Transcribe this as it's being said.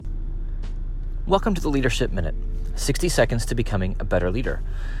Welcome to the Leadership Minute, 60 seconds to becoming a better leader.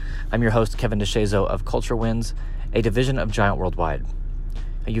 I'm your host, Kevin DeShazo of Culture Wins, a division of Giant Worldwide.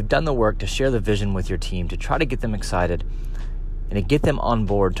 You've done the work to share the vision with your team to try to get them excited and to get them on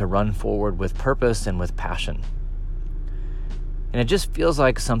board to run forward with purpose and with passion. And it just feels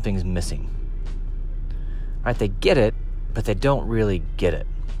like something's missing. Right? They get it, but they don't really get it.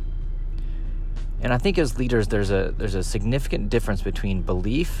 And I think as leaders, there's a significant difference between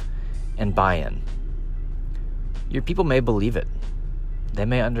belief and buy-in. Your people may believe it. They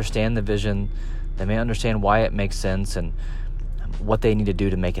may understand the vision. They may understand why it makes sense and what they need to do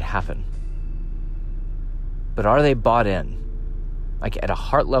to make it happen. But are they bought in? Like at a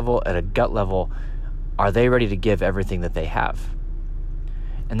heart level, at a gut level, are they ready to give everything that they have?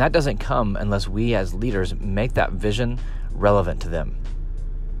 And that doesn't come unless we as leaders make that vision relevant to them.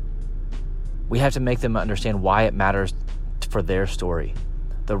 We have to make them understand why it matters for their story,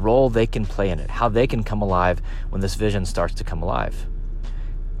 the role they can play in it, how they can come alive when this vision starts to come alive.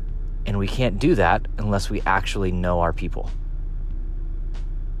 And we can't do that unless we actually know our people.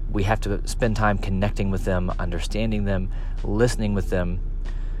 We have to spend time connecting with them, understanding them, listening with them,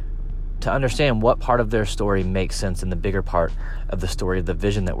 to understand what part of their story makes sense in the bigger part of the story of the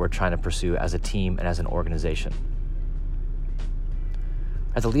vision that we're trying to pursue as a team and as an organization.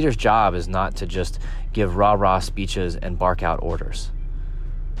 The leader's job is not to just give rah-rah speeches and bark out orders.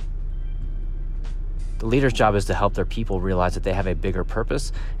 The leader's job is to help their people realize that they have a bigger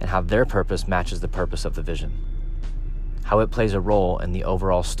purpose and how their purpose matches the purpose of the vision, how it plays a role in the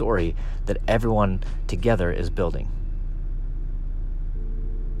overall story that everyone together is building.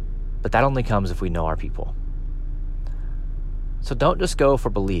 But that only comes if we know our people. So don't just go for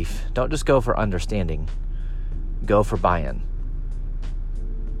belief. Don't just go for understanding. Go for buy-in.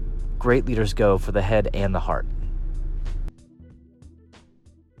 Great leaders go for the head and the heart.